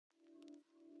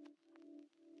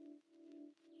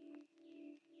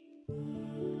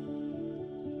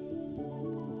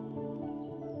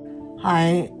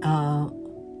Hi,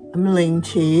 I'm Ling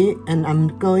Chi, and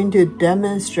I'm going to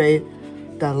demonstrate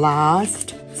the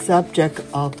last subject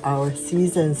of our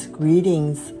season's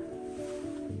Greetings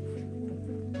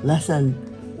lesson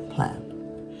plan.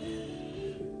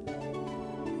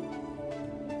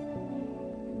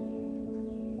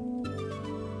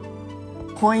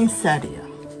 Poinsettia,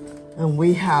 and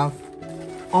we have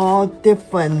all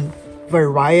different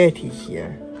variety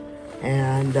here,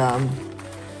 and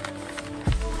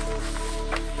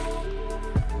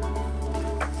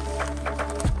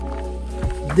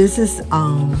this is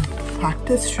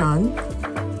practice Shuen.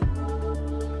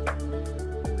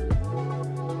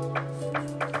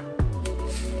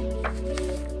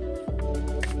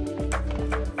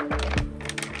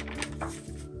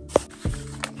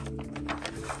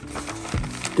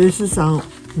 This is on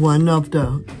one of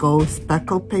the gold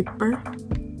speckle paper.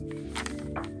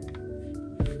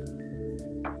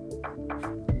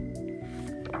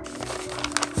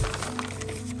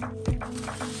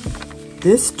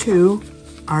 These two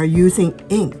are using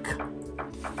ink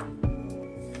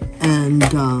and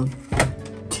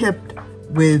tipped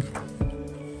with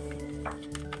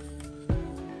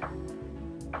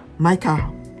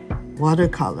Mica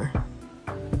watercolor.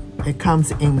 It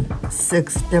comes in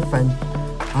 6 different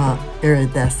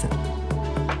iridescent.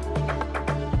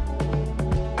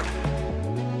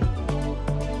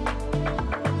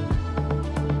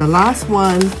 The last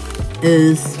one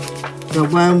is the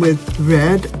one with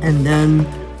red and then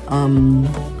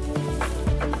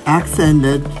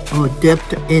accented or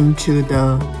dipped into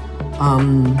the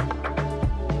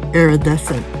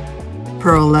iridescent,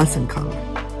 pearlescent color.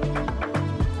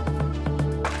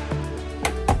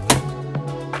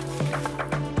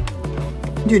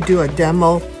 To do a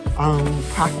demo on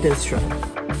practice Shuen.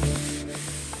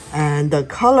 And the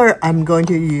color I'm going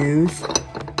to use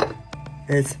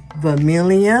is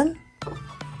Vermillion,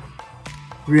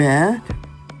 red,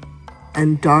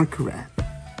 and dark red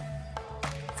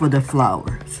for the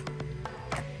flowers.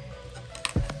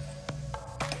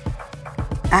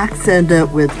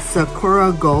 Accented with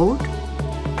Sakura gold.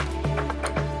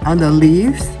 On the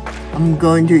leaves, I'm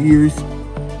going to use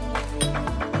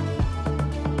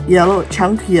yellow,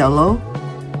 chunk yellow,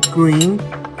 green,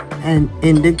 and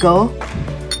indigo,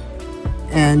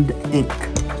 and ink.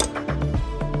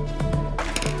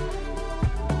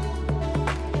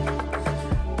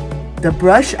 The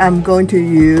brush I'm going to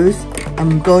use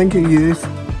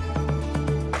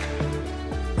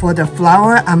for the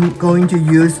flower, I'm going to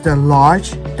use the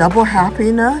large double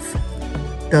happiness.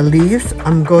 The leaves,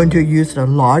 I'm going to use the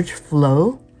large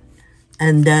flow.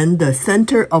 And then the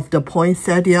center of the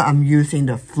poinsettia, I'm using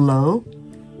the flow.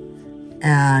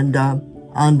 And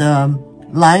on the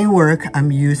line work,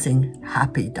 I'm using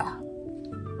happy dot.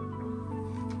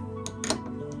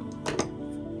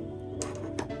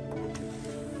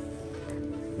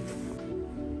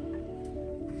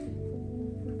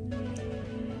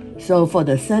 So for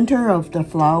the center of the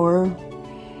flower,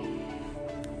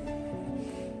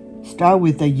 start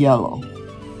with the yellow.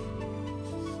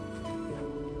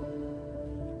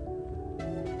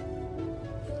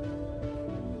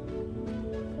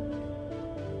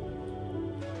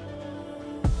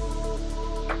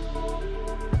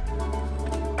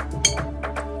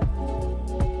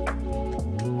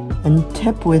 And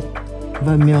tip with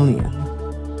Vermillion.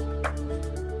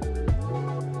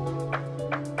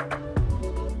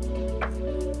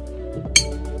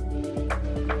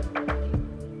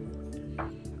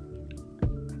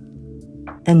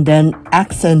 And then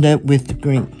accent it with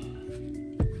green.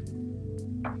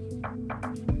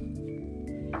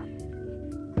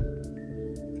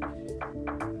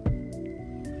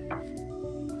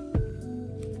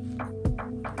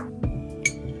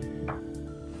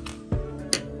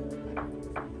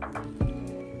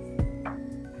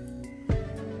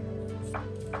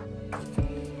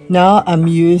 Now I'm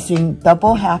using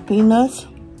double happiness.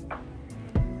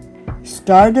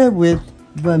 Started with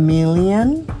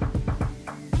Vermillion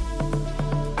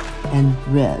and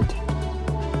red.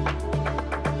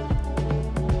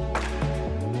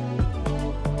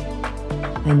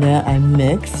 And then I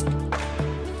mixed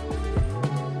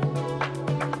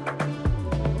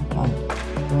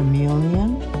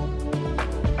Vermillion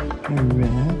and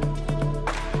red.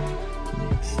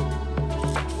 Mix.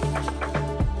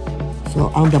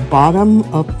 So on the bottom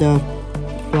of the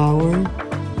flower,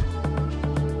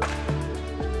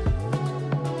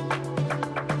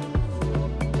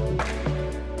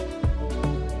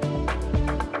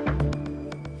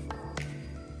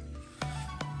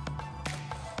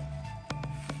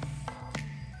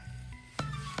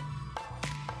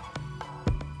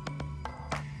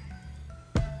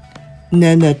 and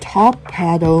then the top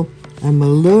petal, I'm a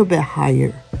little bit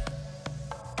higher.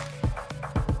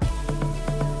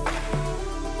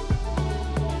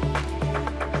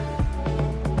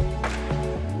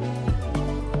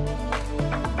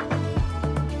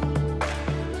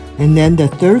 And then the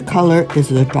third color is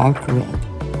the dark red.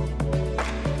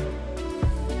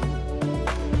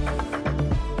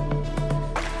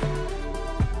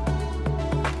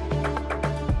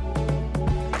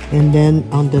 And then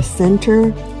on the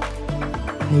center,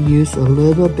 I use a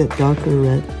little bit darker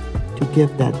red to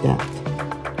give that depth.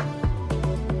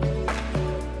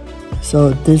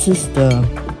 So this is the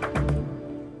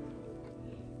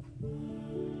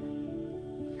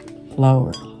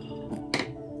flower.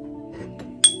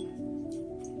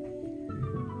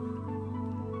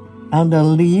 On the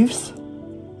leaves,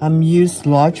 I'm used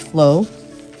large flow,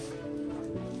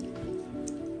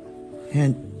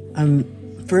 and I'm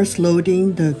first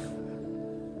loading the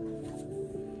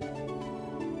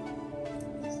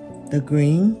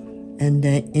green and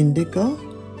then indigo,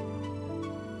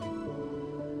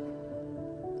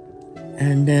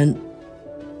 and then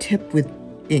tip with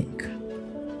ink.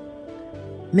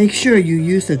 Make sure you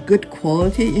use a good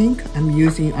quality ink. I'm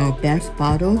using our best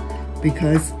bottle,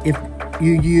 because if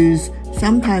you use,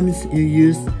 sometimes you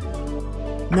use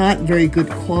not very good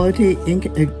quality ink,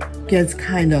 it gets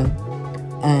kind of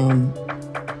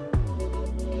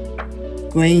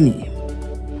grainy.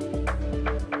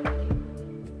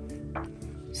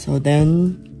 So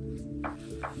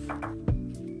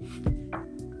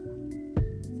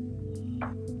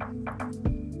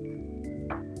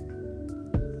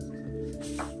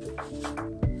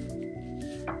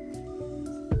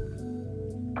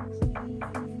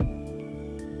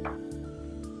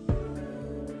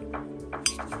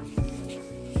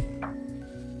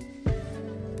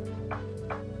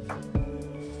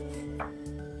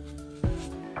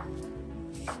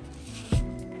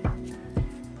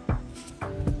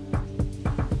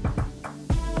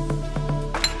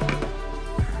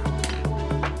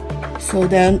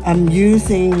then I'm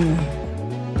using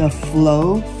the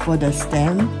flow for the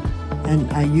stem,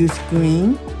 and I use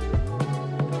green,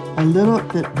 a little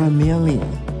bit vermilion,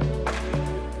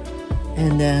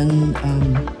 and then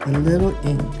a little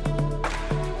ink.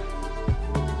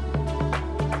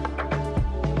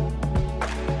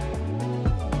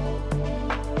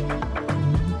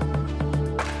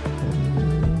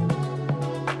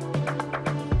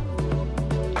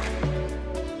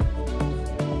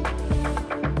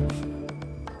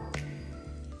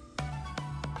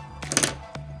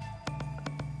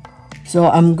 So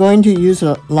I'm going to use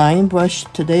a line brush.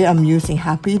 Today I'm using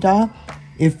Happy Dot.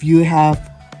 If you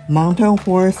have Mountain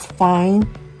Horse Fine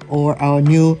or our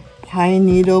new Pine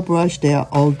Needle brush, they are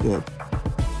all good.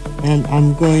 And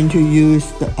I'm going to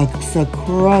use the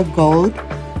Sakura Gold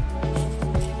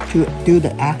to do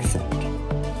the accent.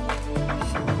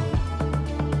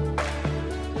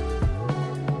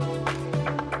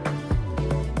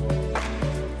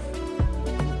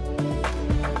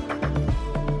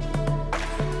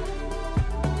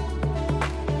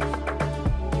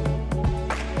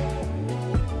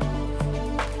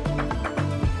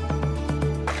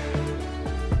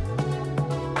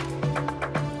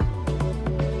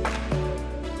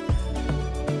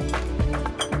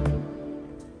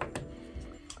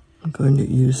 I'm going to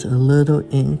use a little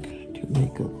ink to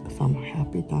make some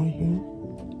happy dot here.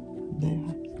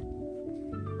 There.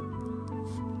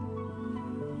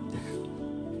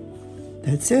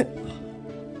 That's it.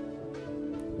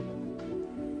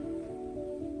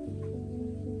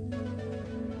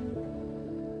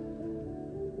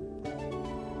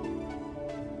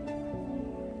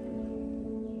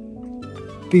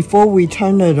 Before we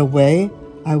turn it away,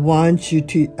 I want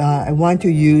to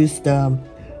use the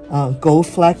gold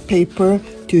Fleck paper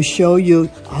to show you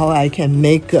how I can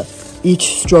make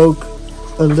each stroke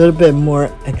a little bit more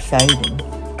exciting.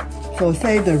 So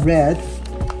say the red,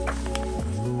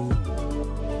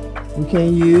 we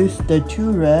can use the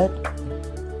two red,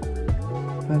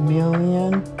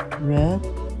 Vermillion red,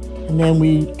 and then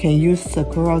we can use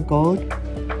Sakura Gold,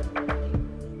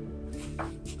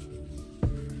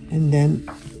 and then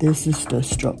this is the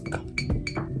stroke.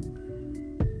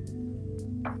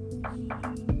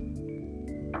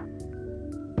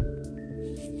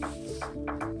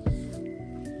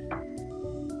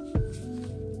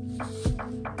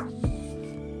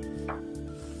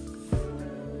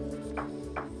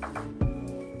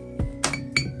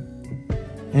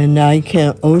 And I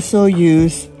can also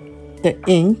use the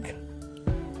ink,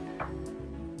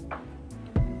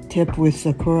 tip with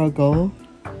Sakura Gold.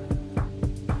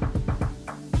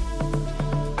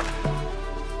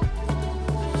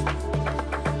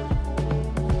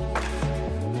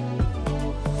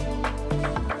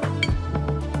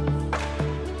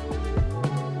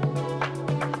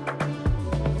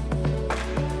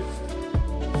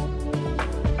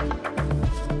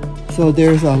 So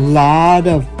there's a lot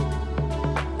of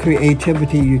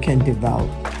creativity you can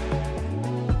develop.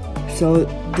 So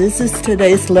this is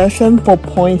today's lesson for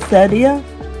poinsettia,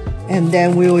 and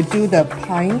then we will do the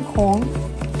pine cone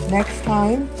next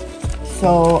time.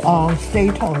 So stay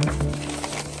tuned.